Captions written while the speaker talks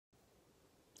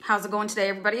How's it going today,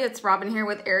 everybody? It's Robin here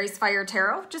with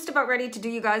AriesFireTarot. Just about ready to do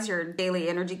you guys your daily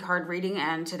energy card reading,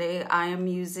 and today I am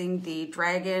using the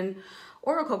Dragon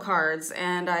Oracle cards,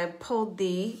 and I pulled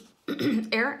the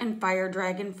Air and Fire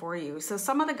Dragon for you. So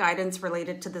some of the guidance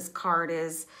related to this card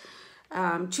is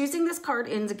choosing this card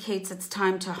indicates it's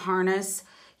time to harness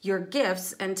your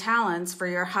gifts and talents for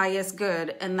your highest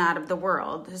good and that of the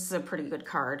world. This is a pretty good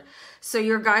card. So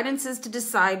your guidance is to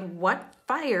decide what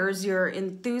fires your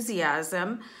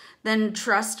enthusiasm, then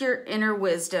trust your inner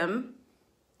wisdom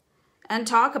and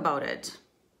talk about it.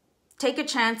 Take a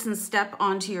chance and step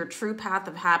onto your true path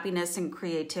of happiness and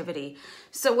creativity.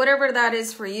 So whatever that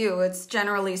is for you, it's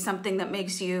generally something that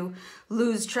makes you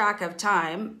lose track of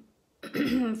time.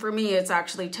 For me, it's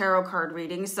actually tarot card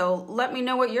reading. So let me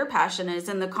know what your passion is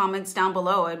in the comments down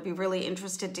below. I'd be really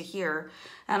interested to hear.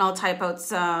 And I'll type out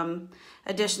some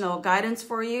additional guidance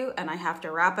for you. And I have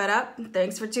to wrap it up.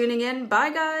 Thanks for tuning in. Bye,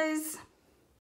 guys.